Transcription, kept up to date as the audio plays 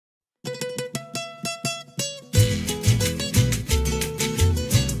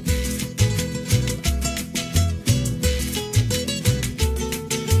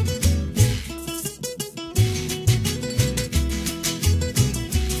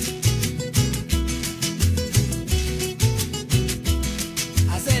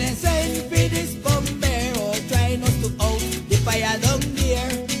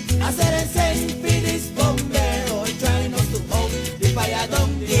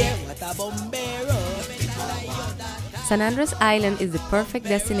San Andres Island is the perfect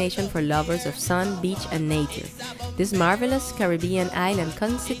destination for lovers of sun, beach, and nature. This marvelous Caribbean island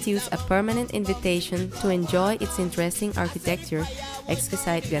constitutes a permanent invitation to enjoy its interesting architecture,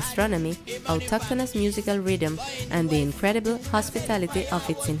 exquisite gastronomy, autochthonous musical rhythm, and the incredible hospitality of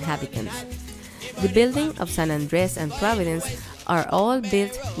its inhabitants. The buildings of San Andres and Providence are all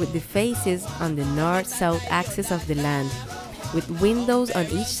built with the faces on the north-south axis of the land, with windows on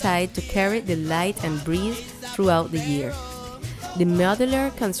each side to carry the light and breeze throughout the year. The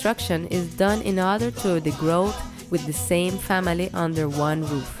modular construction is done in order to the growth with the same family under one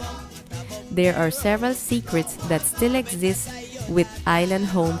roof. There are several secrets that still exist with island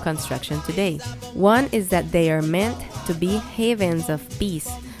home construction today. One is that they are meant to be havens of peace,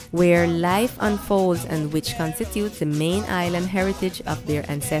 where life unfolds and which constitutes the main island heritage of their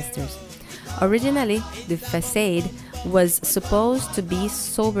ancestors. Originally, the facade was supposed to be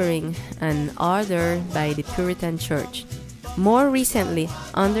sobering and ordered by the Puritan Church. More recently,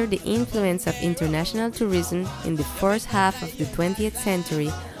 under the influence of international tourism in the first half of the 20th century,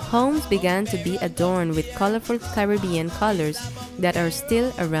 homes began to be adorned with colorful Caribbean colors that are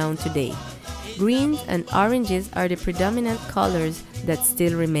still around today. Greens and oranges are the predominant colors that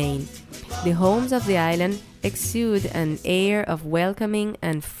still remain. The homes of the island exude an air of welcoming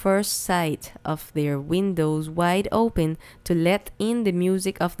and first sight of their windows wide open to let in the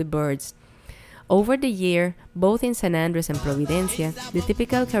music of the birds. Over the year, both in San Andres and Providencia, the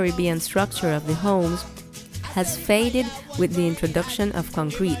typical Caribbean structure of the homes has faded with the introduction of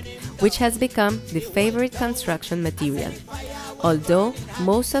concrete, which has become the favorite construction material. Although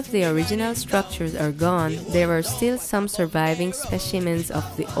most of the original structures are gone, there are still some surviving specimens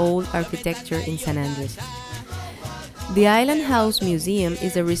of the old architecture in San Andres. The Island House Museum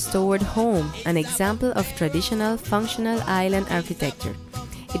is a restored home, an example of traditional functional island architecture.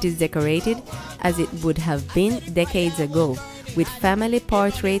 It is decorated as it would have been decades ago, with family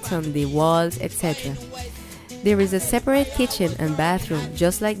portraits on the walls, etc. There is a separate kitchen and bathroom,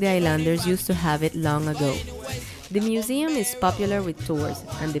 just like the islanders used to have it long ago. The museum is popular with tours,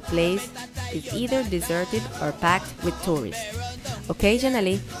 and the place is either deserted or packed with tourists.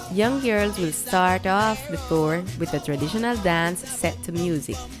 Occasionally, young girls will start off the tour with a traditional dance set to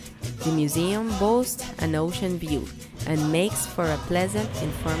music. The museum boasts an ocean view and makes for a pleasant,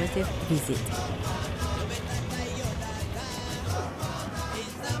 informative visit.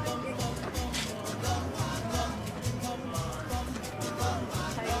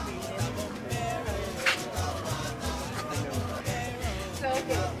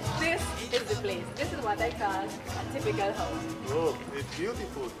 This is what I call a typical house. Oh, it's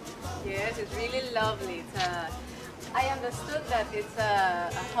beautiful. Yes, it's really lovely. I understood that it's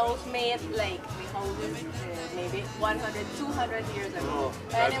a house made like the houses maybe 100, 200 years ago. Oh,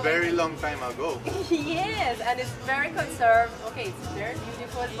 that's anyway, very long time ago. Yes, and it's very conserved. Okay, it's very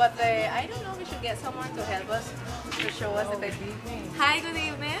beautiful, but I don't know, we should get someone to help us to show us a bit. Hi, good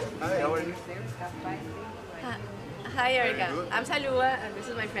evening. Hi, how are you? Hi, Erica. I'm Salua, and this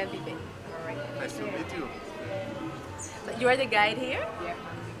is my friend Pipe. Nice to meet you. So you are the guide here? Yeah,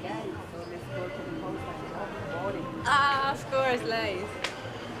 I'm the guide. So let's go to the house and all the morning. Ah, of course, nice.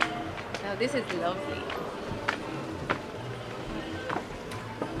 Now this is lovely.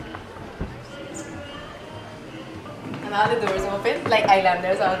 And all the doors open, like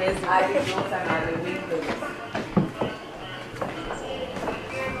islanders always do. All the doors and all the windows.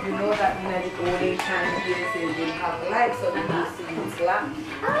 You know that in the olden time here they didn't have light, so we used to use lamp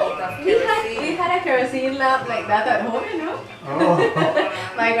out of kerosene. We had a kerosene lamp like that at home, you know. Oh.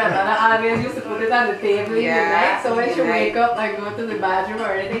 My grandmother always used to put it on the table in the night, so when she wake up or go to the bathroom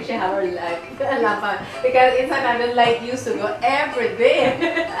or anything, she have her lamp on. Because it's another light used to go every day.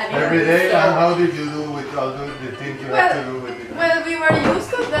 Every day? And how did you do with all the things you have to do with it? Well, we were used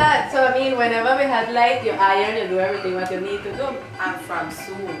to that. So I mean, whenever we had light, you iron, you do everything what you need to do. And from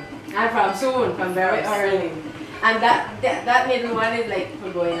soon. And from soon, from very early. And that middle one is like for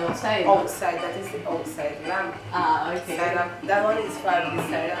going outside. Outside, that is the outside lamp. Ah, okay. That one is for the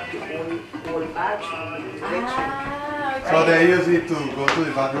side of the old bathroom. Ah, okay. So they use it to go to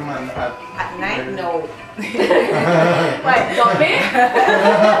the bathroom and At night, no. What, duppy?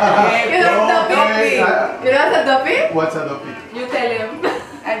 You know duppy? You know what's a duppy? What's a duppy? You tell him.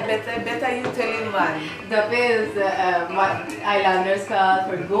 And better you tell him one. Duppy is what islanders call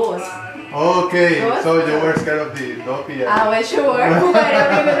for ghosts. Okay, Ghost? so you were scared of the duppy. Ah, well, sure. I don't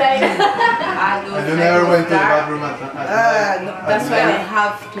even like And you never went to the bathroom at night? No, that's why they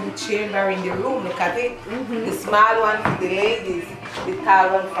have two chambers in the room. Look at it. The small one for the ladies, the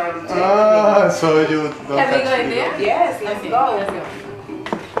tall one for the gentlemen. Ah, so you don't Can we go in there? Yes, let's Okay, go. let's go.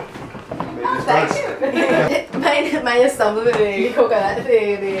 exciting. Mine stumbled with the coconut,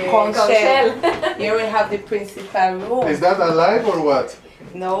 the conch shell. Here we have the principal room. Is that alive or what?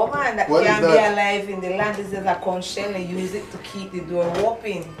 No man, that What can't is be that? alive in the land. This is a conch shell and use it to keep the door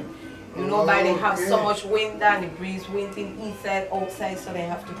open. You know, but they have so much wind and the breeze winding inside, outside, so they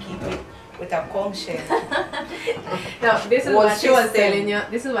have to keep it with a conch shell. No, this is what she was telling you.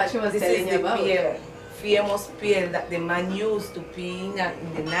 This is what she was telling you about. Famous pail that the man used to pee in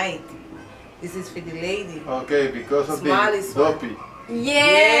the night. This is for the lady. Okay, because of Smallest the one. dopey.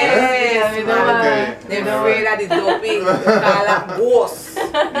 Yes! Okay. They're afraid of the dopey. They call it ghosts.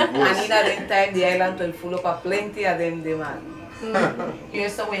 And in that time, the island will full up of plenty of them, the man. Here,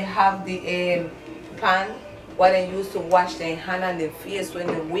 so we have the pan, what they used to wash their hand and their face when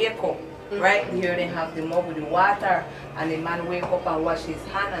they wake up. Right here, they have the mug with the water, and the man wake up and wash his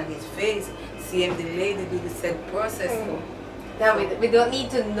hand and his face. See if the lady do the same process too. Now we don't need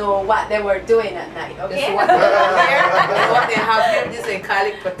to know what they were doing at night, okay? This is what they have here. What they have here, this is call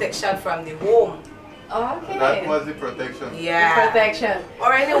it protection from the home. Okay. That was the protection. Yeah. Protection.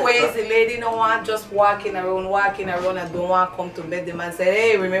 Or anyways, the lady don't want just walking around and don't want to come to bed. The man said,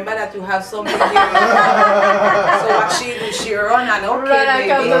 hey, remember that you have something here. So what she do, she run and okay,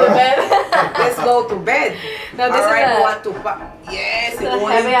 Come to the bed. let's go to bed. Now this Alright, is we want to yes, the whole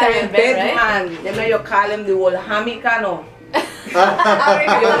heavy entire iron bed, bed, right? man. Then you call him the whole hammock, no? You know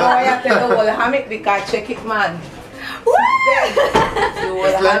why I tell the whole hammock? Because check it, man.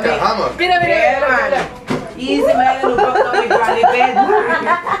 It's like a hammock. Yeah, man. Easy, man. You broke down the granny bed.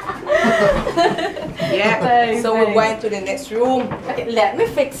 Yeah. So we're going to the next room. Okay, let me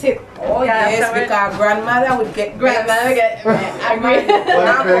fix it. Oh yes, because grandmother would get Grandmother get angry.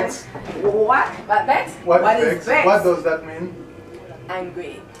 What effects? What? What next? What is effects? vex? What does that mean?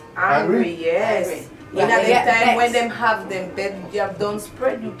 Angry. Angry, yes. Angry. In Yeah, the they get time vexed. when them have them bed, you have done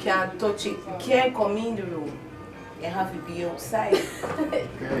spread, you can't touch it. You can't come in the room. You have to be outside. Okay.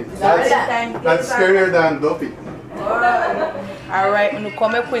 That's That's scarier than dopey. Alright, when you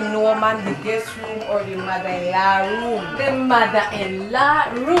come up with no man, the guest room or the mother-in-law room. The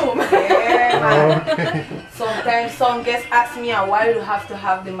mother-in-law room. Yeah, man. Okay. Sometimes some guests ask me why you have to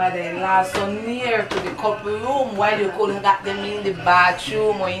have the mother-in-law so near to the couple room, why you couldn't get them in the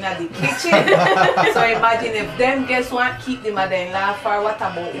bathroom or in the kitchen. So imagine if them guests want to keep the mother-in-law far, what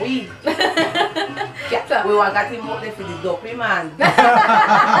about we? Yeah, we want to get him out there for the dopey man.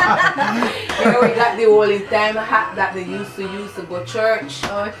 Here we got the whole time hat that they used to go church.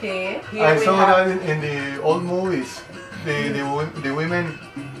 Okay. Here I we saw have- that in the old movies. The women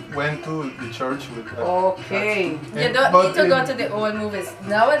went to the church with that. Okay. You don't But need to go in- to the old movies.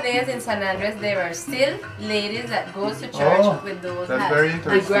 Nowadays in San Andres, there are still ladies that goes to church Oh, with those that's hats. very The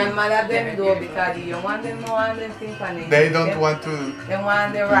interesting. grandmother them do because the young one them no want them think on it. They don't want to. They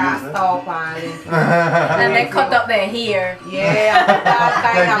want the rasta up and them. And they cut up their hair. Yeah, and all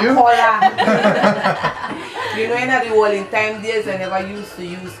kind Like of you? color. You know, in the olden time days, I never used to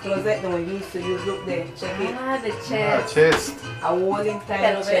use closet. They were used to use, look there, check it. Ah, the Ah, chest. chest. A olden time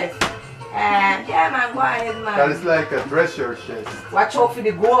Little bit. chest. Yeah, man, go ahead, That man. is like a treasure chest. Watch out for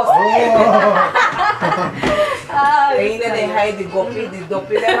the ghost. Oh. Ah, They know they hide the guppy, the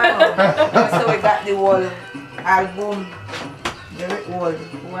dopey, them, so we got the whole album. Very old.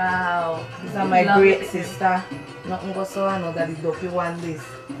 wow. These are my Love great it. sister. Nothing goes so I know that the dopey one this.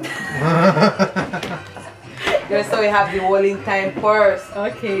 Here, so we have the holding time purse.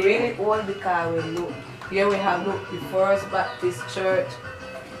 Okay. Really old because we look. Here we have look the First Baptist Church.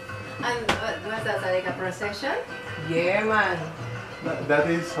 And what's that, like a procession? Yeah, man. That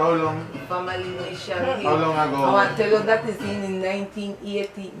is how long? Family mission How here. long I want ago? to tell you that is in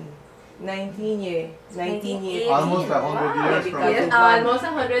 1918. 19 years. 1980. Almost 100 years from. because- Yes, almost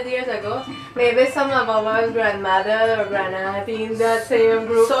 100 years ago. Maybe some of our grandmother or grandaunt in that same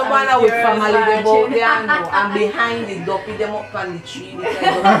group. Someone and with girls family they both marching. there and behind the dopey them up on the tree. They say,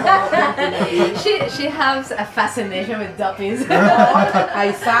 "Don't come up into the hill." She has a fascination with duppies.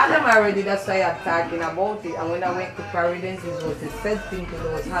 I saw them already, that's why I'm talking about it. And when I went to Paradise, it was the same thing because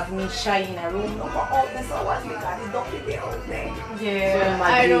it was having me shy in a room. No, but oh, this was because the dopey there out there. Yeah, So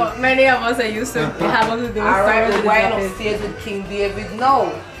I know. Many of us are used to have to do Alright, stories we're with going duppies. upstairs with King David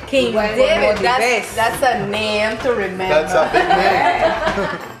now. King We're going to know David, the that's, best. that's a name to remember. That's a big name.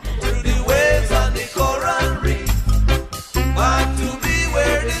 Through the waves on the coral reef, back to be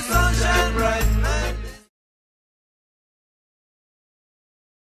where the sun shine bright.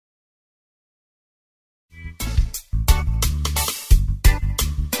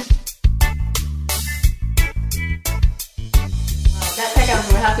 That second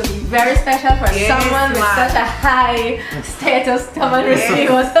will have to be very special for Yes, someone with man. such a high status come and receive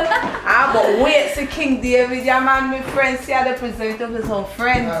us. I'm But wait, see King David, your man, my friend, see how they present of his own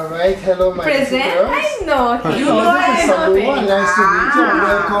friend. Alright, hello my Present? girls. I know. You know This is I Salua. Nice to meet you.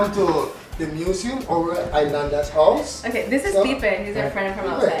 Ah. Welcome to the museum over at Islanda's house. Okay, this is So- Pipe. He's our friend from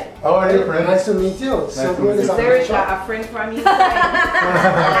outside. How are you, friend? Nice to meet you. So to good meet is you. our There is picture. a friend from inside.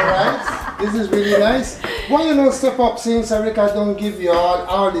 Alright, this is really nice. Why you not step up since Erica don't give you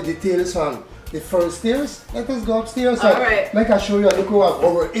all the details from the first stairs? Let us go upstairs and Alright. make I show you a look at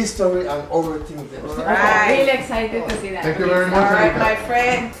our history and our things there. Right. Really excited to see that. Thank you very much. Alright, my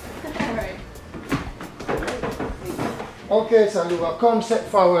friend. Alright. Okay, Salua, come step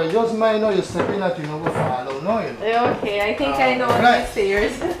forward. Just mind now you're stepping out, you know, go follow now, you know. Okay, I think I know Right. the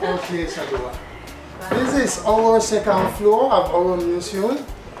stairs. Okay, Salua. This is our second floor of our museum.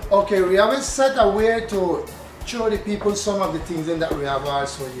 Okay, we have it set away to show the people some of the things in that we have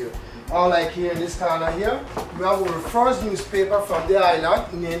also here. All like here in this corner here, we have our first newspaper from the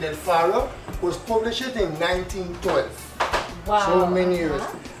island, named El Faro, was published in 1912. Wow. So many years.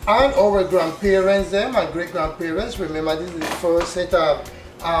 And our grandparents, them and great grandparents, remember this is the first set of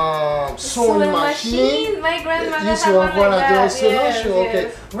sewing machine. My grandmother Used had to one have one like of that. those, you know, Yes, sure, okay.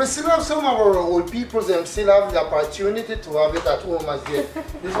 yes. We still have some of our old people, them still have the opportunity to have it at home as well.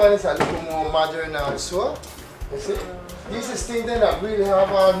 This one is a little more modern also. You see? This is things that really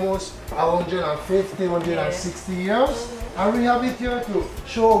have almost 150, 160 years. And we have it here to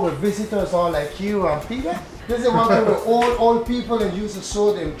show our visitors all like you and Peter. This is one of the old people that used to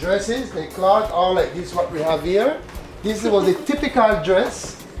sew them dresses, they cloth, all like this what we have here. This was a typical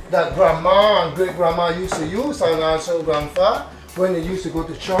dress that grandma and great grandma used to use, and also grandpa when they used to go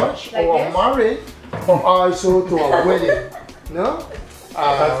to church Like or this? married, or also to a wedding. No?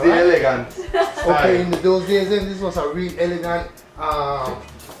 That's the elegant Okay, style. in those days, then this was a real elegant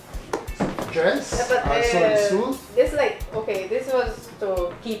dress. Yeah, but Also the suit. this like, okay, this was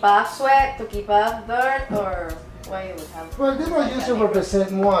to keep off sweat, to keep off dirt, or why you would have? Well, they were used to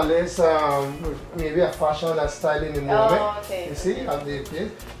represent more or less maybe a fashion and style in the moment. Oh, okay. You see, at the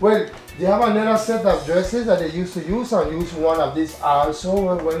place. Well, they have another set of dresses that they used to use, and use one of these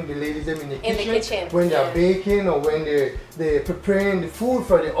also when the ladies them in the kitchen, when they are yeah. baking or when they're preparing the food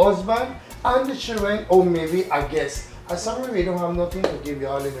for the husband and the children, or maybe a guest. I'm sorry we don't have nothing to give you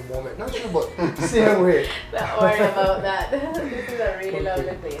all in the moment. Not sure, but same way. Don't worry about that. This is a really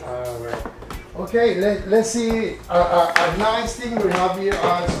lovely place. Alright. Okay, let's see a nice thing we have here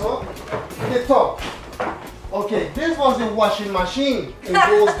also. The top. Okay, this was the washing machine in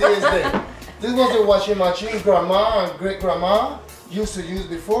those days then. This was the washing machine grandma and great grandma used to use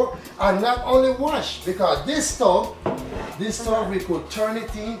before. And not only wash, because this stove we could turn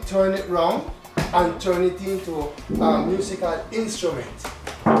it in, turn it round, and turn it into a musical instrument.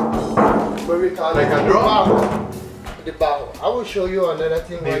 Where we call Like it a drum? the bajo. I will show you another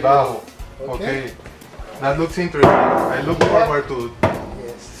thing. The right bajo. here. Okay. That looks interesting. I look forward to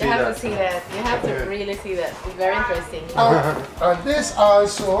Yes. see You have that. to see that. You have to Yeah. really see that. It's very interesting. And this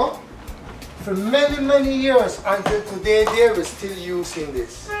also, for many years until today, they are still using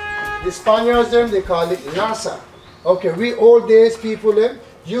this. The Spaniards, they call it lasa. Okay, we old days people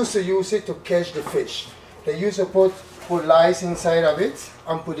used to use it to catch the fish. They used to put lice inside of it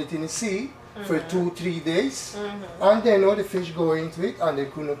and put it in the sea for 2-3 days. And then all the fish go into it and they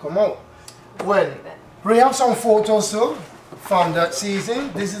couldn't come out. Well, we have some photos too from that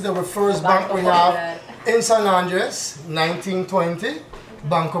season. This is our first bank we have in San Andres, 1920,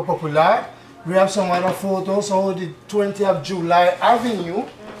 Banco Popular. We have some other photos how the 20th of July Avenue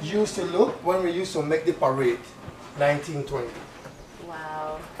used to look when we used to make the parade, 1920.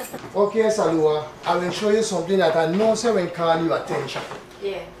 Wow. Okay, Salua, I will show you something that I know so will call your attention.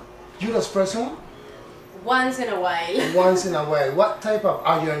 Yeah. You just press on Once in a while. once in a while. What type of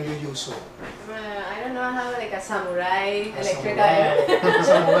iron you use? So? I don't know how, like a samurai electric iron.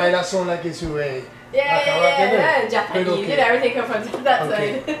 Samurai, that sound like it's way. Yeah. Japanese. Okay. You know, everything comes from that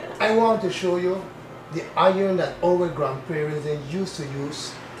Okay. side. I want to show you the iron that our grandparents they used to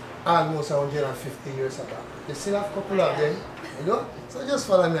use almost 150 years ago. They still have a couple of them, you know? So just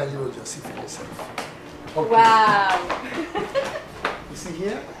follow me and you will just see for yourself. Okay. Wow. You see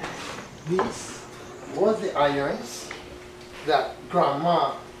here? This was the irons that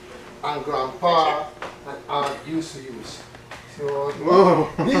grandma and grandpa and aunt used to use. So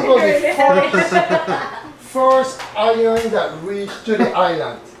this was the first iron that reached to the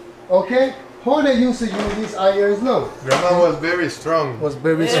island. Okay? How they used to use these irons now? Grandma was very strong. Was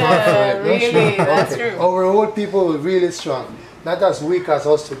very Yeah, strong for it. no? really, Sure. that's Okay. true. Our old people were really strong. Not as weak as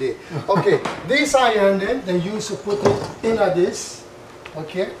us today. Okay, this iron then, they used to put it in this,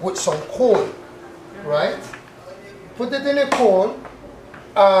 okay, with some coal, right? Put it in a coal,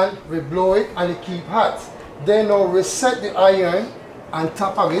 and we blow it and it keep hot. Then now we set the iron on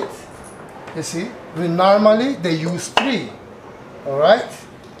top of it. You see, normally they use 3. All right.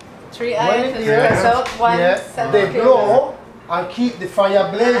 3 irons to press out one set they of blow and keep the fire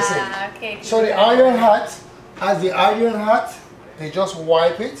blazing. Okay. So the iron hot, as the iron hot, they just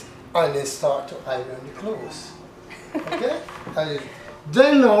wipe it and they start to iron the clothes. Okay?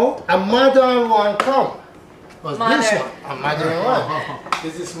 Then now a modern one come. Was this one? A modern one.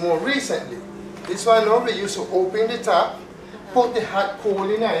 This is more recently. This one now we used to open the top, put the hot coal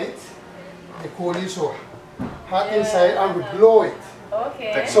in it. The coal is so hot inside and we blow it.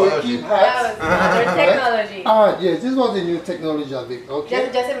 Okay. So it keep hot. That was modern technology. Yes, this was the new technology of it. Okay.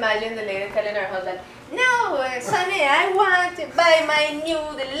 Just imagine the lady telling her husband, "No, Sonny, I want to buy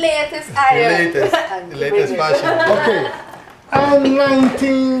the latest iron." The latest fashion. Okay. And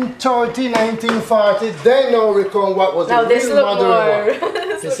 1930, 1940, then now we come what was Now the this real look modern more.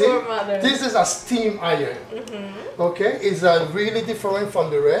 one. You see? More modern. This is a steam iron. Okay, it's really different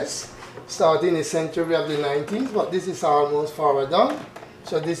from the rest. Starting in the century of the 19th, but this is almost far down.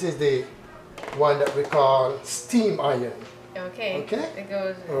 So this is the one that we call steam iron. Okay. Okay. It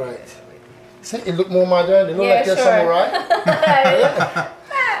goes. All right. See, it look more modern. It look like a sure. samurai. Okay.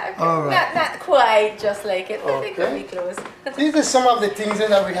 All right. Not quite just like it, but it could Okay. be close. These are some of the things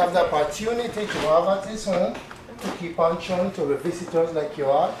that we have the opportunity to have at this home to keep on showing to the visitors like you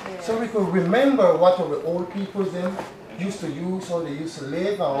are, so we could remember what our old people then used to use, how they used to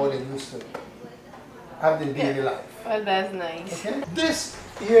live, and how they used to have their daily life. Well, that's nice. Okay? This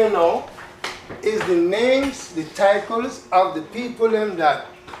here now is the names, the titles of the people them that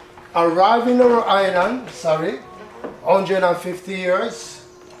arrived in our island, 150 years,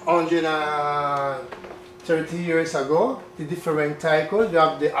 130 years ago, the different titles. You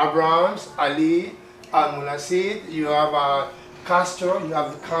have the Abrahams, Ali, Al-Munasid, you have Castro, you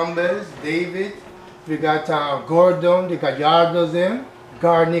have the Campbells, David, we got Gordon, the Gallardos, them,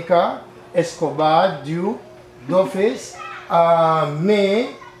 Garnica, Escobar, Duke, Duffis,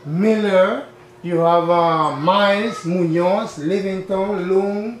 May, Miller, you have Miles, Munoz, Livingstone,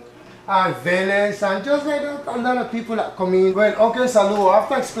 Lung, and Velez, and just like that, a lot of people that come in. Well, okay, Salu,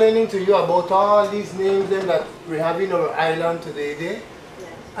 after explaining to you about all these names them that we have in our island today,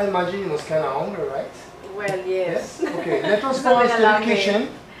 I imagine you was kind of hungry, right? Well, yes. Okay, let us It's not go been a to the long kitchen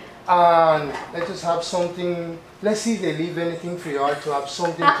and let us have something. Let's see if they leave anything for you all to have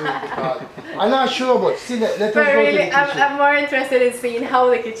something to eat because I'm not sure, but still let us But go to the really, kitchen. I'm more interested in seeing how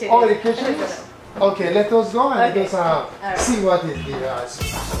the kitchen Oh, is. the kitchen is? Okay, let us go and Okay. let us see what is there.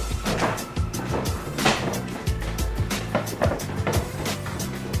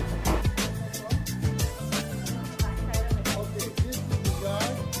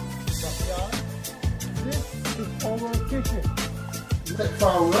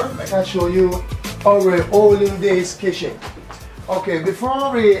 Forward, I can show you our olden days kitchen. Okay,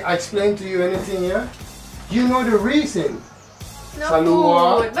 before we explain to you anything here, you know the reason. No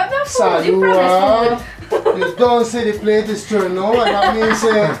Salua, food, but no food. You promised food. You don't say the plate is turned over, and that means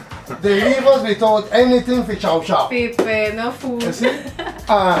they leave us without anything for chow chow. People, no food. You see?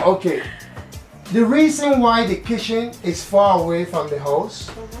 Okay. The reason why the kitchen is far away from the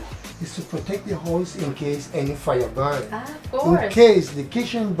house is to protect the house in case any fire burn. Of course. In case the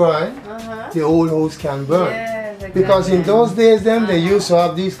kitchen burn, the old house can burn. Yes, exactly. Because in those days then they used to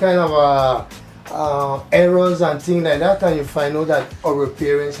have these kind of errors and things like that, and you find out that our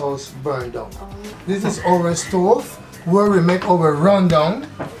parents' house burned down. This is our stove where we make our rundown.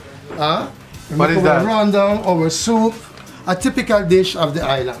 What is that? Rundown, our soup, a typical dish of the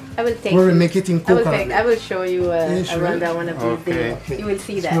island. I will take where we it. make it in coconut. I will show you a sure? rundown one of these days. Okay. You will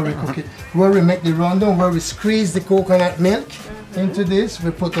see That's where we that. cook it. Where we make the rundown, where we squeeze the coconut milk into this. We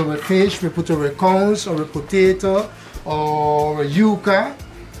put our fish, we put our corns, our potato, or yuca,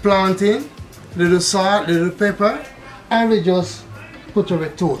 plantain, little salt, little pepper, and we just put our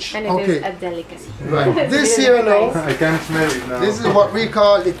torch. And it is a delicacy. Right. This here now, I can smell it now. this is what we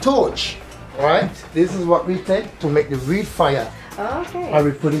call the torch. Right? This is what we take to make the real fire. Okay. And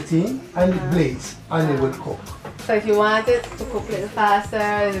we put it in and it blaze and it will cook. So if you want it to cook a little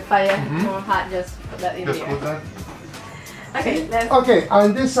faster, the fire more hot, just put that in Just here. put that. Okay, let's Okay,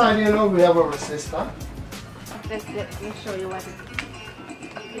 on this side, you know, we have our sister. let me show you what it is.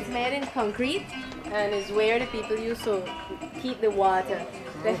 It's made in concrete and it's where the people used to keep the water.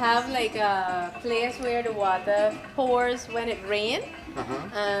 They have like a place where the water pours when it rains,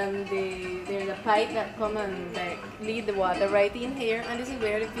 and there's a pipe that come and like, lead the water right in here, and this is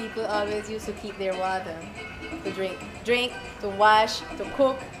where the people always used to keep their water to drink, to wash, to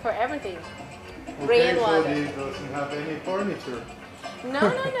cook, for everything. Okay, Rain so water. it doesn't have any furniture.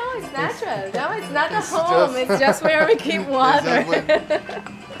 No, it's natural. No, it's not a home. It's just where we keep water.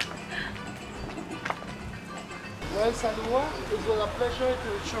 Well, Salua, it was a pleasure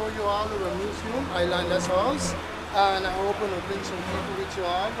to show you all our museum, Islanders House. And I hope we'll bring some people with you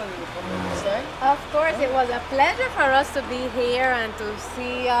all when you come next time. Of course, it was a pleasure for us to be here and to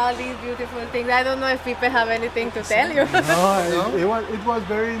see all these beautiful things. I don't know if people have anything to tell you. No, it was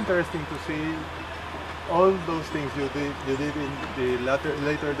very interesting to see all those things you did in the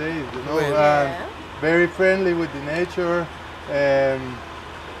later days, you know. Yeah. Very friendly with the nature,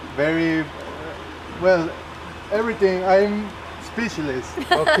 very well, everything. I'm speechless.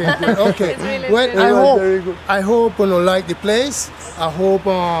 Okay, good. Okay. It's really Well, I hope you like the place. I hope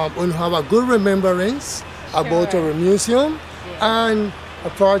you have a good remembrance about our museum. And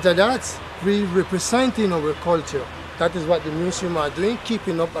apart of that, we representing our culture. That is what the museum are doing,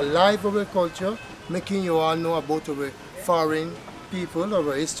 keeping up alive our culture, making you all know about our foreign people,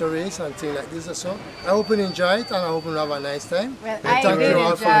 our histories and things like this. So I hope you enjoy it and I hope you have a nice time. Well, And I thank did you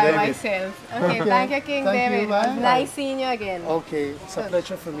all for enjoy David. myself. Okay, thank you, King Thank you, David. bye. It was nice seeing you again. Okay, it's a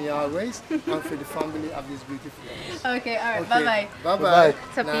pleasure for me always and for the family of this beautiful house. Okay, all right, Okay. bye-bye. Bye-bye.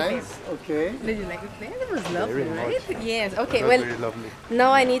 So, Nice. Okay. Did you like the place? It was lovely, Very right? much. Yes, okay, That's well, very lovely.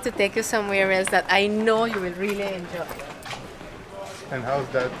 now I need to take you somewhere else that I know you will really enjoy. And how's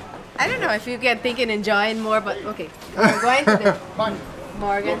that? I don't know if you can think and enjoying more, but okay. We're going to the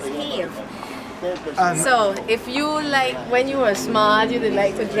Morgan's Cave. So, if you like, when you were small, you would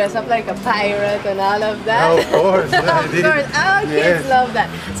like to dress up like a pirate and all of that. Of course, I Of did. course, our kids Yes. love that.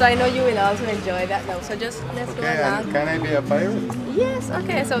 So I know you will also enjoy that now. So just let's go Okay, along. and can I be a pirate? Yes,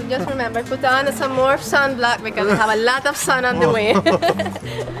 okay, so just remember, put on some more sunblock because we have a lot of sun on the way.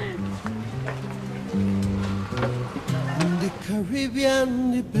 The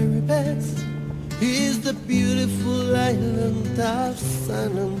Caribbean, the very best, is the beautiful island of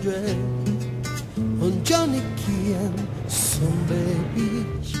San Andres. On Johnny Key and Sunday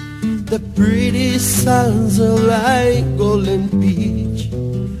Beach, the pretty sands are like golden beach.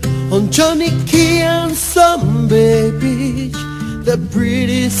 On Johnny Key and Sunday Beach, the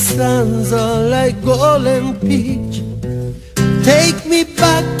pretty sands are like golden peach. Take me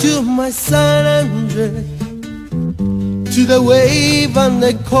back to my San Andres, to the wave and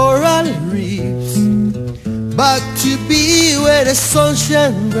the coral reefs, back to be where the sun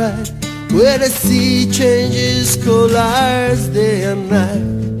shines bright, where the sea changes colors day and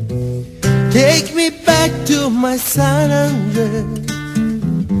night. Take me back to my San Andres,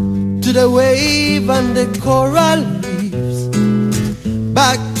 to the wave and the coral reefs,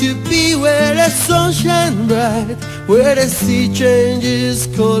 back to be where the sun shines bright, where the sea changes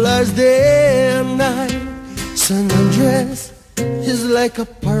colors day and night. San Andres is like a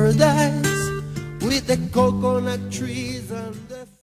paradise with the coconut trees and